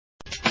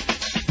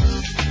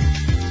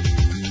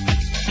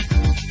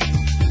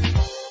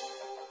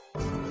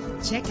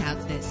Check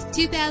out this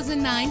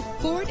 2009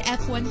 Ford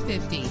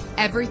F-150.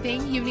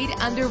 Everything you need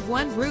under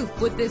one roof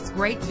with this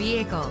great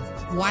vehicle.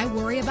 Why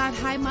worry about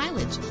high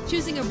mileage?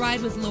 Choosing a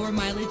ride with lower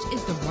mileage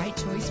is the right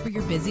choice for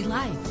your busy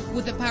life.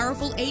 With a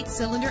powerful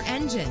 8-cylinder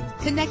engine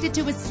connected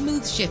to a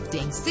smooth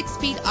shifting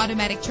 6-speed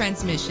automatic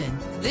transmission,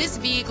 this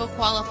vehicle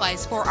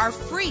qualifies for our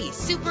free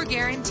Super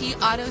Guarantee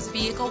Autos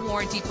Vehicle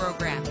Warranty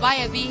Program. Buy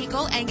a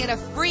vehicle and get a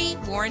free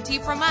warranty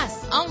from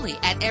us only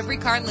at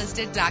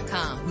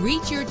everycarlisted.com.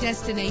 Reach your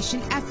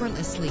destination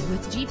effortlessly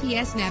with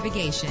GPS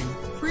navigation.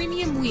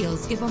 Premium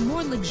wheels give a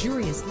more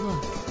luxurious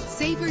look.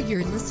 Savor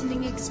your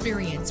listening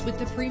experience with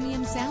the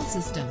premium sound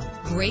system.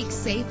 Brake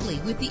safely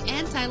with the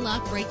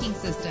anti-lock braking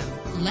system.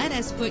 Let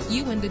us put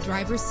you in the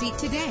driver's seat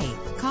today.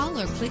 Call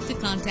or click to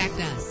contact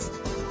us.